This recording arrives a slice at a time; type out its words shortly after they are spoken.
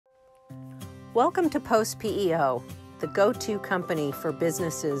Welcome to Post PEO, the go-to company for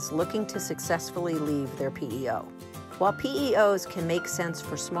businesses looking to successfully leave their PEO. While PEOs can make sense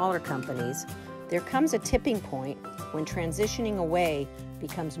for smaller companies, there comes a tipping point when transitioning away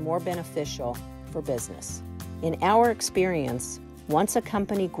becomes more beneficial for business. In our experience, once a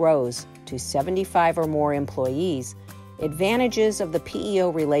company grows to 75 or more employees, advantages of the PEO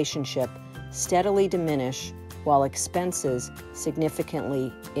relationship steadily diminish while expenses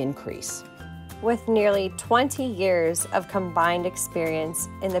significantly increase. With nearly 20 years of combined experience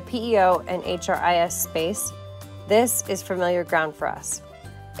in the PEO and HRIS space, this is familiar ground for us.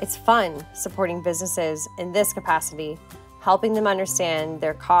 It's fun supporting businesses in this capacity, helping them understand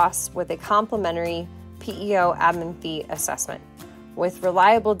their costs with a complimentary PEO admin fee assessment. With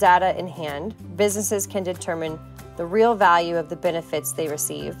reliable data in hand, businesses can determine the real value of the benefits they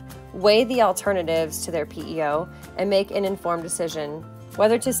receive, weigh the alternatives to their PEO, and make an informed decision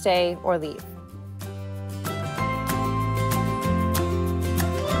whether to stay or leave.